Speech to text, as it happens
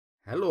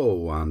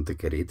Hello and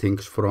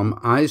greetings from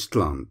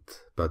Iceland,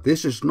 but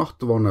this is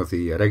not one of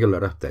the regular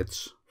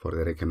updates for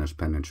the Reykjanes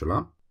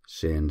Peninsula,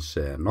 since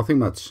nothing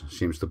much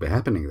seems to be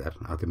happening there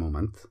at the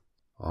moment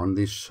on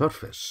the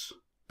surface.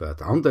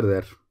 But under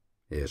there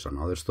is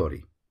another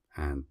story,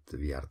 and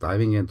we are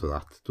diving into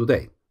that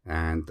today.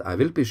 And I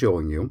will be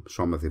showing you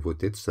some of the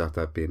footage that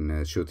I've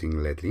been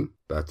shooting lately,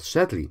 but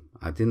sadly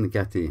I didn't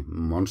get the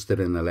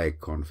monster in the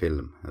lake on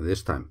film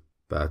this time.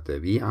 But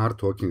we are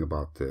talking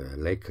about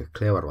Lake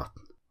Kleifarvatn,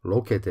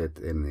 located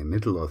in the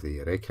middle of the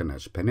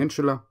Reykjanes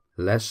Peninsula,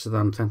 less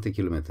than 20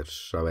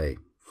 kilometers away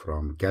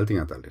from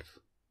Grindavík,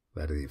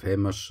 where the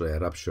famous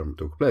eruption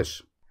took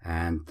place.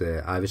 And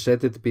I've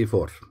said it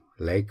before,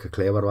 Lake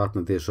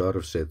Kleifarvatn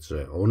deserves its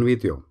own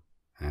video,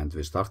 and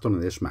we start on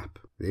this map.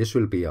 This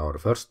will be our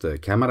first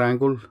camera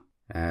angle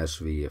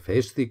as we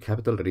face the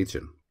capital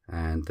region.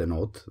 And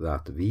note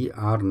that we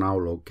are now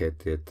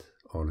located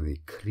on the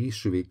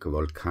Krísuvík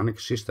Volcanic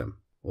system,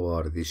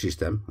 or the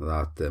system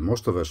that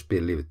most of us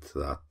believed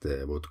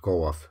that would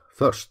go off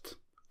first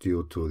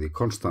due to the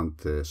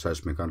constant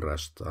seismic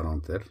unrest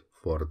around there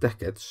for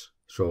decades.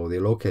 So the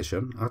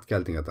location at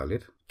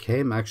Grindavík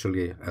came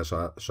actually as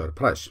a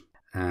surprise.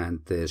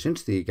 And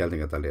since the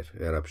Grindavík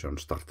eruption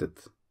started,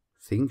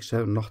 things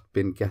have not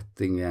been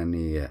getting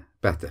any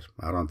better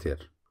around here,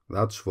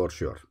 that's for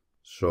sure.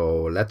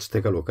 So let's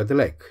take a look at the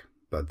lake.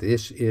 But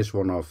this is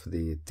one of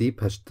the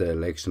deepest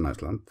lakes in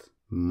Iceland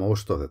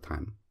most of the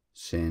time,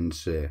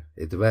 since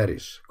it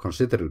varies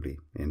considerably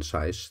in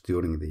size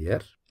during the year,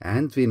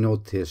 and we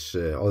notice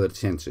other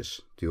changes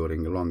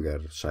during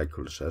longer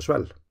cycles as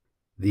well.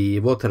 The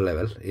water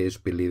level is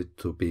believed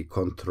to be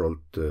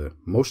controlled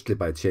mostly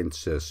by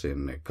changes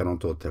in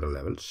groundwater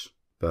levels,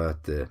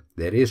 but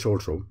there is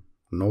also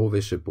no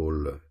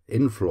visible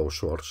inflow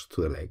source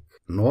to the lake,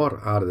 nor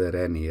are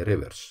there any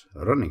rivers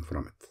running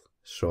from it.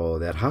 So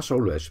there has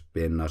always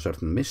been a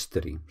certain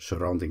mystery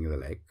surrounding the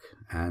lake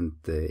and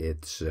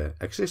its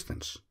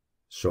existence.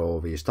 So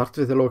we start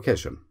with the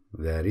location.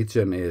 The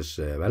region is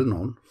well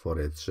known for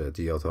its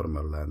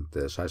geothermal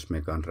and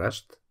seismic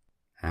unrest,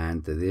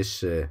 and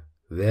this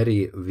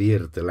very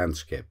weird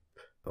landscape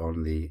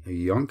on the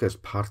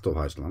youngest part of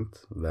Iceland,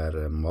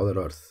 where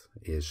Mother Earth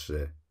is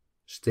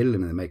still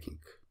in the making.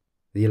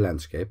 The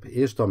landscape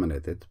is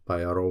dominated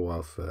by a row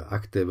of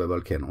active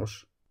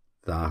volcanoes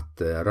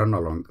that run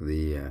along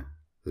the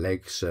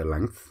lake's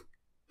length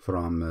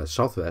from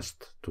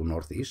southwest to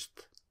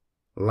northeast,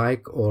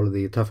 like all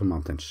the tough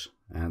mountains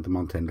and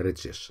mountain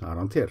ridges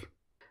around here.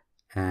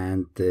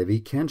 And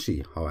we can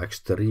see how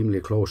extremely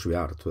close we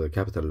are to the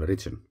capital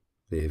region.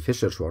 The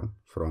fissure swarm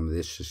from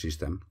this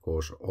system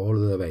goes all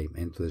the way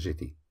into the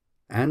city.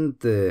 And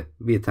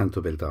we tend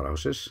to build our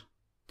houses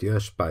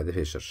just by the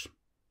fissures.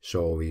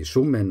 So we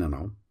zoom in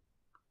now,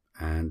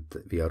 and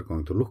we are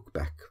going to look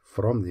back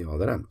from the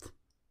other end.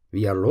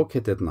 We are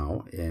located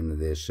now in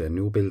this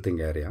new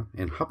building area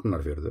in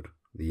Hafnarfjörður,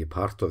 the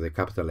part of the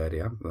capital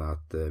area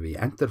that we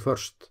enter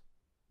first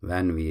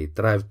when we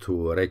drive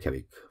to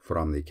Reykjavik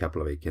from the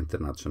Keflavík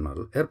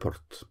International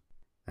Airport.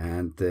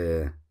 And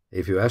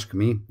if you ask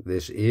me,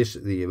 this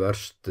is the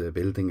worst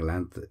building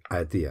land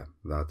idea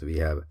that we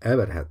have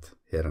ever had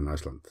here in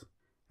Iceland.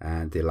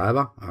 And the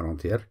lava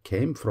around here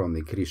came from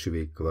the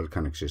Krísuvík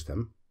Volcanic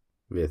system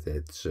with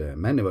its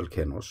many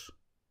volcanoes,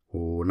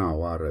 who now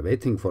are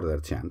waiting for their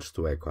chance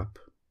to wake up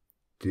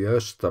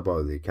just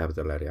above the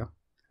capital area.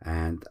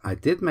 And I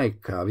did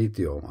make a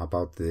video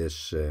about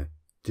this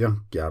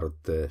junkyard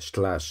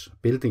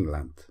 / building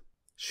land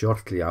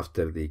shortly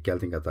after the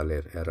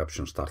Grindavík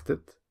eruption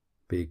started,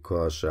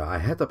 because I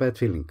had a bad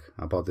feeling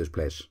about this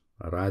place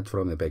right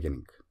from the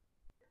beginning.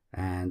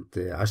 And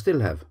I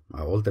still have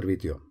an older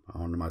video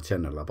on my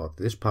channel about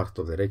this part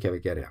of the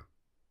Reykjavik area,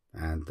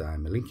 and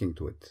I'm linking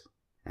to it.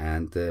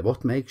 And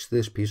what makes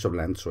this piece of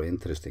land so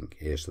interesting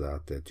is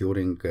that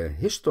during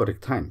historic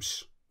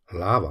times,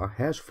 lava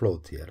has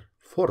flowed here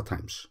 4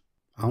 times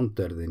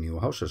under the new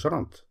houses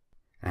around.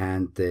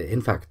 And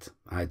in fact,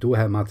 I do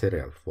have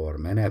material for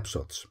many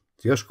episodes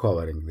just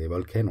covering the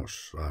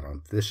volcanoes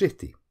around the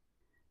city.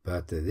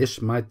 But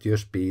this might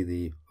just be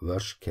the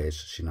worst case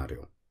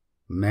scenario,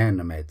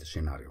 man-made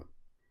scenario.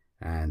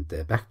 And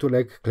back to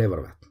Lake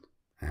Kleifarvatn.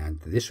 And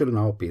this will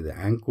now be the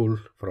angle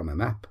from a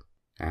map.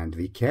 And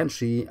we can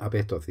see a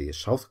bit of the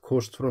south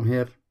coast from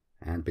here.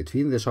 And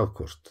between the south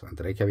coast and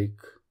Reykjavik,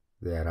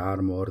 there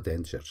are more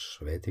dangers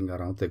waiting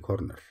around the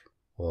corner,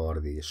 or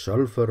the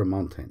Sulphur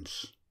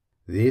Mountains.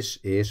 This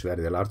is where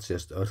the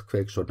largest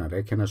earthquakes on the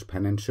Reykjanes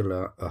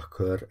Peninsula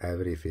occur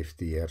every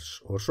 50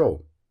 years or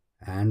so.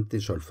 And the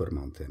Sulphur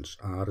Mountains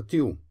are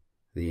due.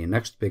 The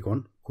next big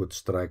one could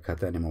strike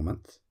at any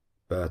moment.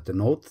 But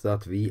note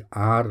that we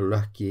are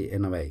lucky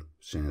in a way,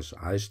 since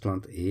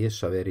Iceland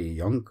is a very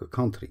young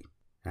country,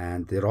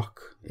 and the rock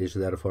is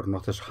therefore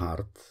not as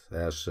hard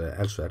as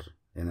elsewhere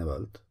in the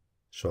world.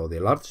 So the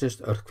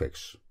largest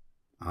earthquakes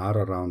are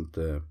around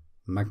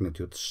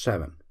magnitude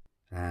 7,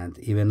 and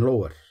even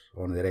lower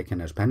on the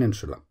Reykjanes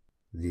Peninsula,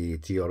 the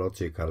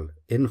geological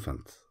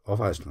infant of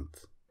Iceland.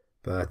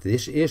 But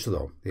this is,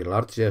 though, the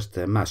largest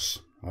mass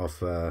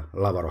of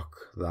lava rock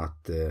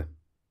that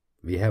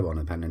we have on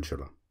the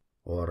peninsula,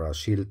 or a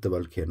sealed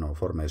volcano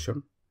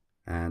formation,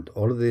 and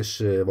all this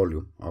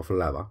volume of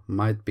lava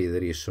might be the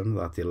reason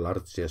that the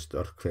largest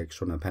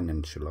earthquakes on the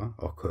peninsula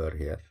occur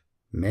here,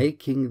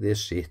 making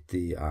this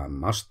city a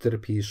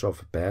masterpiece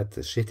of bad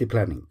city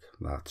planning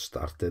that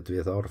started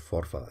with our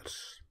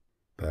forefathers.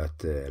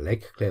 But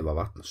Lake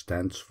Kleifarvatn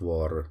stands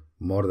for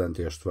more than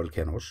just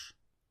volcanoes.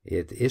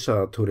 It is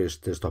a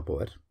tourist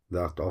stopover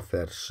that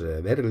offers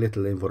very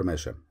little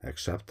information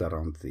except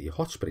around the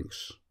hot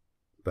springs.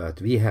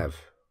 But we have,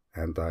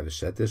 and I've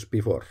said this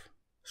before,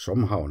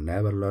 somehow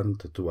never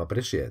learned to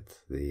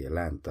appreciate the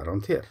land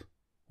around here,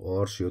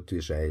 or should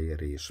we say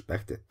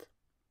respect it.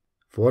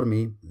 For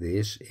me,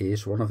 this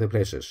is one of the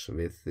places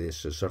with this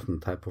certain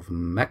type of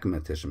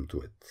magnetism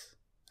to it,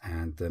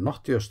 and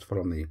not just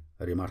from the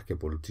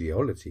remarkable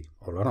geology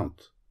all around.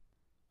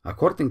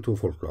 According to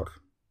folklore,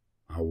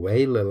 a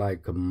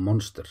whale-like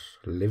monster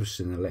lives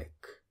in the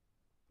lake,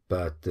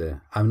 but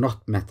I've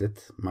not met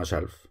it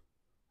myself,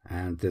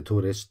 and the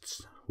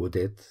tourists who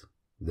did,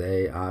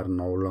 they are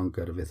no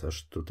longer with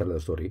us to tell the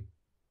story.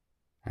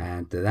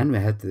 And then we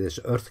had this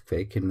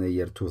earthquake in the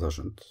year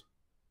 2000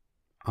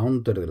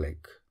 under the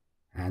lake,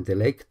 and the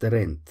lake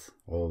drained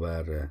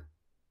over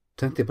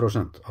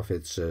 20% of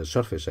its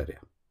surface area.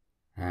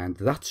 And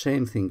that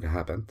same thing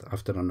happened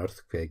after an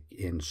earthquake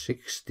in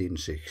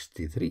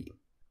 1663.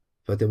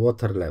 But the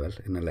water level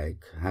in the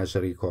lake has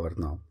recovered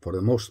now for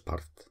the most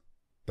part.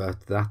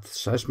 But that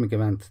seismic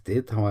event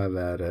did,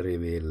 however,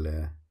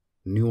 reveal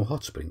new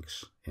hot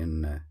springs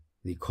in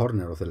the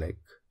corner of the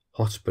lake.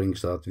 Hot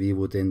springs that we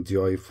would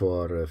enjoy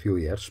for a few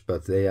years,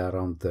 but they are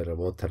under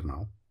water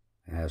now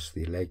as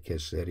the lake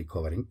is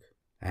recovering.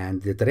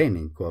 And the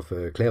draining of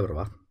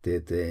Kleifarvatn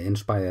did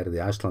inspire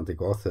the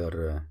Icelandic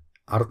author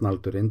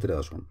Arnaldur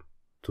Indriðason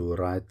to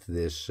write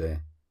this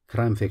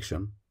crime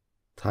fiction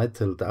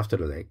titled after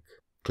the lake,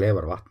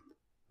 Kleifarvatn,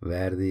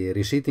 where the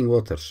receding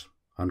waters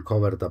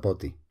uncovered a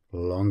body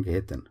long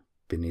hidden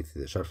beneath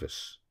the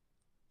surface.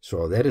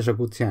 So there is a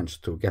good chance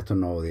to get to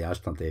know the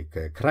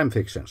Icelandic crime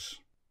fictions,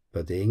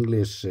 but the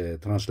English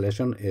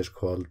translation is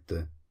called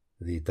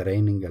The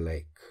Draining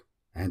Lake,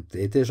 and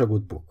it is a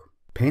good book.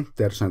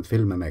 Painters and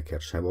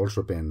filmmakers have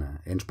also been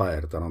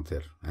inspired around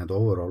here, and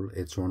overall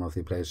it's one of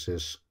the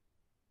places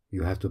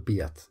you have to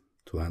be at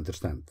to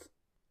understand,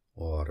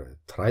 or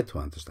try to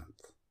understand.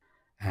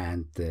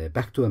 And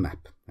back to the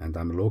map, and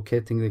I'm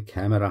locating the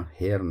camera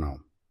here now,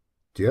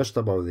 just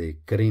above the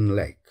Green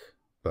Lake,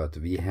 but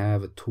we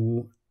have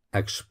two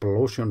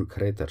explosion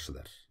craters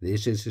there.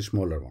 This is the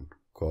smaller one,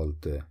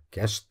 called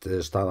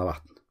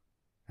Geststaðavatn,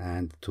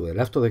 and to the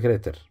left of the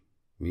crater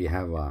we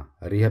have a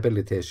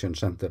rehabilitation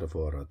center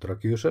for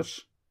drug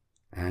users,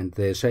 and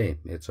they say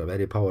it's a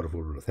very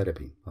powerful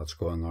therapy that's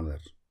going on there,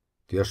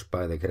 just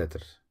by the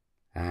crater.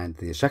 And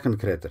the second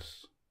crater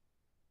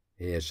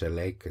is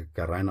Lake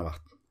Grindavík,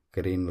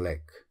 Green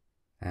Lake,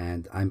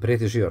 and I'm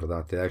pretty sure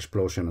that the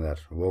explosion there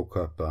woke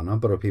up a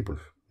number of people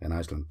in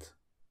Iceland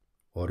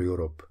or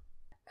Europe.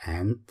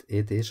 And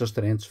it is a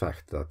strange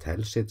fact that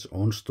tells its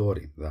own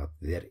story that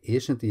there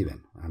isn't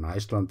even an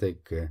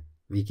Icelandic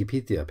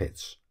Wikipedia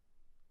page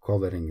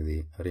covering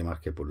the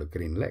remarkable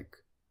Green Lake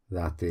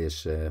that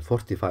is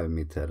 45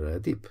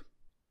 meters deep.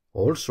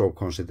 Also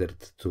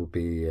considered to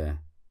be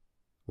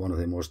one of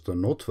the most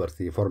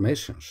noteworthy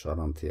formations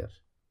around here,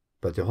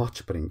 but the hot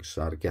springs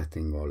are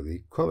getting all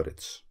the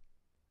coverage.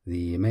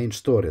 The main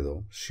story,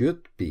 though,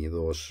 should be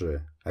those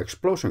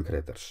explosion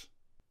craters,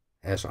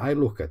 as I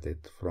look at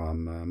it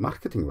from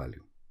marketing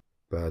value.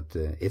 But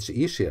it's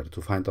easier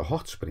to find a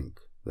hot spring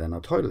than a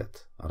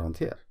toilet around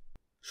here.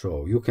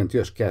 So you can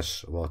just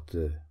guess what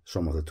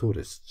some of the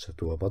tourists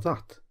do about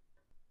that.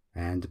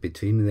 And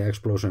between the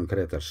explosion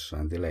craters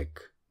and the lake,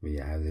 we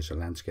have this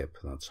landscape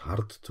that's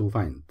hard to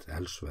find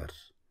elsewhere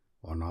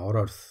on our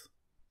Earth.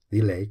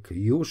 The lake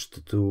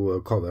used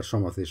to cover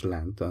some of this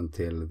land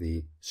until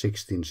the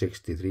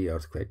 1663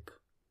 earthquake.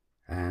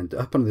 And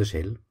up on this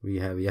hill, we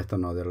have yet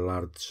another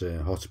large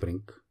hot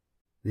spring.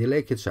 The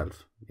lake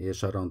itself is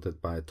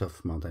surrounded by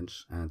tough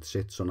mountains and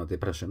sits on a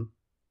depression.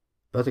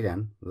 But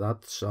again,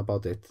 that's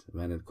about it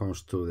when it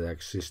comes to the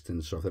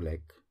existence of the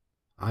lake.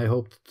 I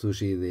hoped to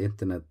see the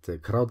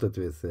internet crowded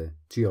with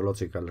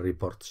geological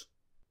reports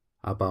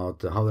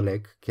about how the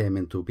lake came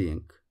into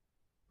being.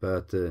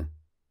 But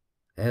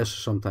as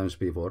sometimes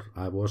before,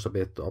 I was a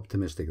bit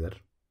optimistic there.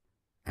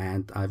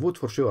 And I would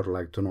for sure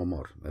like to know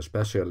more,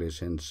 especially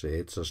since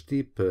it's a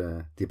steep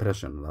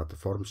depression that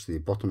forms the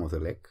bottom of the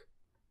lake.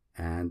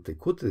 And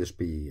could this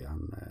be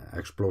an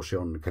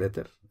explosion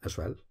crater as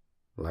well,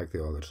 like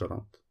the others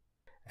around?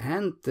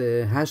 And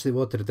has the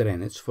water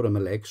drainage from a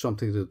lake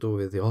something to do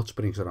with the hot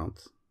springs around?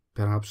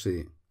 Perhaps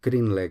the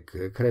Green Lake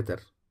crater,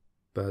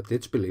 but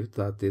it's believed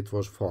that it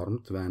was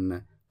formed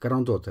when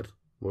groundwater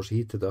was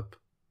heated up,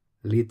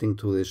 leading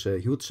to this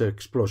huge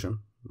explosion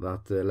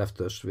that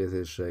left us with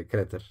this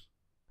crater.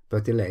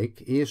 But the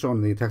lake is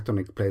on the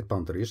tectonic plate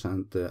boundaries,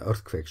 and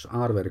earthquakes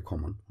are very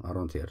common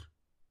around here,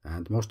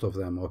 and most of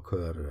them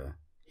occur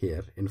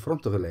here in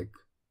front of the lake,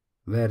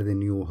 where the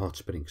new hot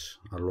springs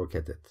are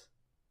located.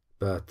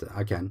 But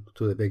again,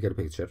 to the bigger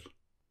picture,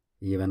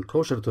 even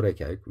closer to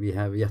Reykjavik, we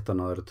have yet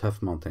another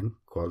tough mountain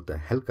called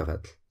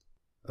Helgafell.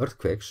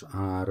 Earthquakes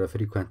are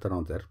frequent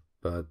around there,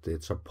 but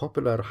it's a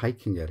popular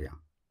hiking area.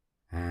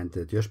 And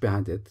just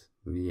behind it,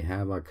 we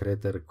have a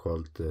crater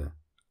called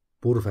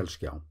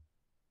Búrfellsgjá,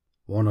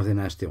 one of the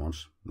nasty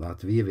ones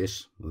that we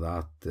wish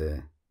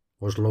that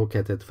was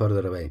located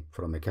further away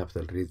from the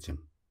capital region.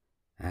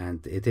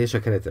 And it is a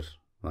crater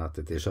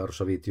that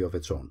deserves a video of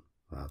its own.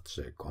 That's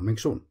coming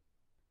soon.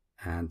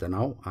 And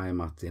now I'm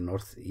at the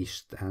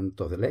northeast end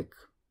of the lake,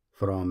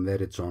 from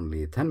where it's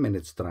only 10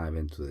 minutes drive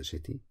into the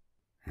city.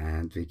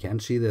 And we can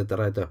see the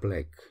dried up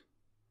lake,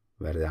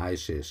 where the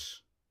ice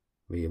is.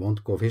 We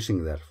won't go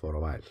fishing there for a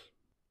while.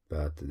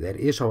 But there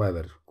is,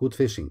 however, good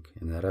fishing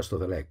in the rest of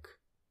the lake.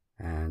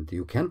 And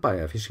you can buy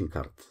a fishing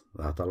card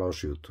that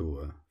allows you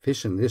to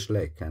fish in this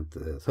lake and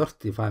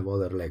 35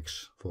 other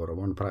lakes for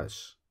one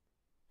price.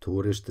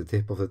 Tourist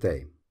tip of the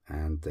day.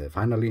 And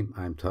finally,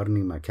 I'm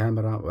turning my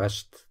camera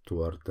west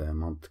toward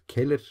Mount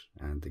Keilir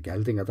and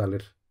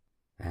Geldingadalir,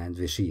 and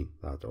we see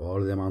that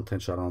all the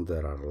mountains around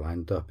there are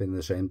lined up in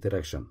the same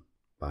direction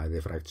by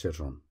the fracture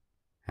zone.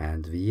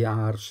 And we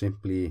are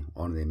simply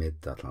on the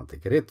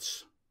mid-Atlantic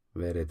ridge,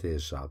 where it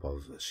is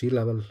above sea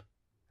level,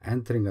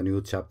 entering a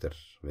new chapter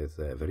with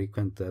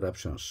frequent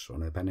eruptions on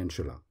the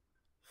peninsula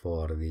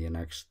for the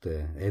next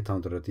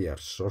 800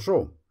 years or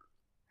so.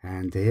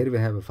 And here we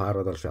have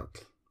Fagradalsfjall,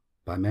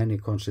 by many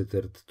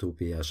considered to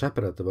be a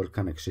separate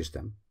volcanic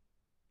system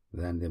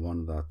than the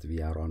one that we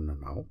are on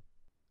now.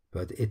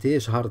 But it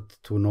is hard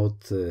to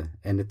note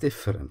any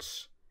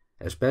difference,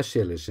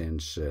 especially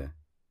since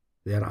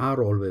there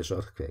are always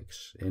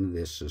earthquakes in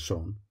this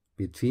zone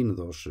between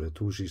those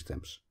two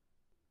systems,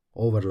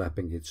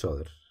 overlapping each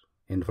other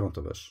in front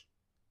of us.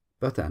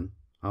 But then,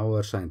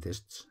 our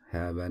scientists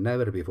have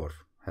never before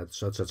had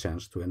such a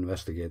chance to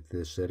investigate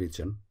this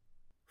region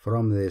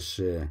from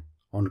these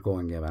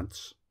ongoing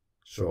events.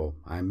 So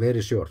I'm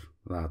very sure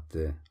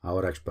that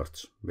our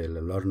experts will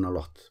learn a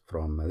lot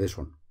from this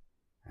one.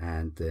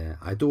 And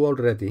I do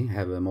already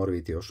have more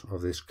videos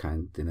of this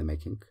kind in the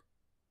making,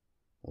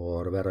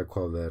 or where I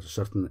cover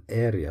certain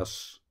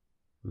areas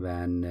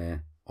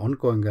when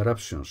ongoing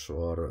eruptions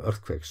or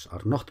earthquakes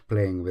are not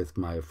playing with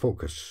my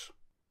focus.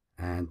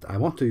 And I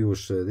want to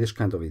use this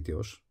kind of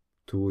videos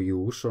to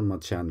use on my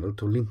channel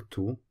to link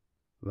to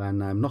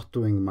when I'm not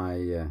doing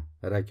my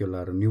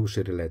regular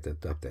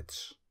news-related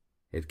updates.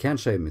 It can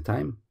save me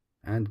time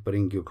and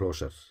bring you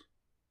closer,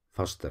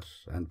 faster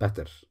and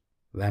better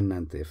when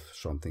and if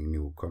something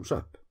new comes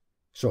up.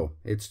 So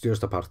it's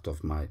just a part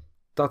of my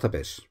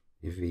database,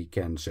 if we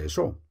can say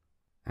so.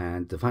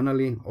 And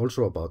finally,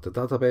 also about the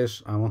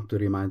database, I want to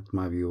remind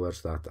my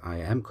viewers that I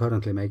am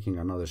currently making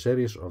another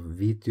series of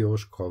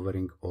videos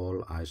covering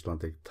all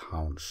Icelandic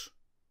towns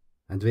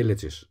and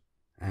villages.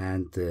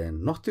 And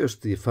not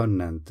just the fun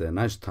and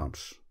nice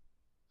towns.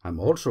 I'm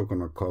also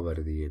going to cover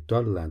the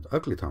dull and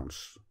ugly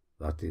towns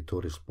that the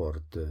tourist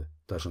board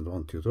doesn't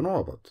want you to know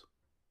about.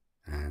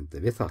 And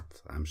with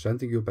that, I'm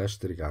sending you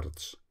best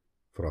regards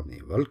from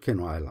the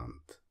volcano island,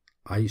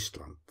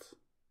 Iceland.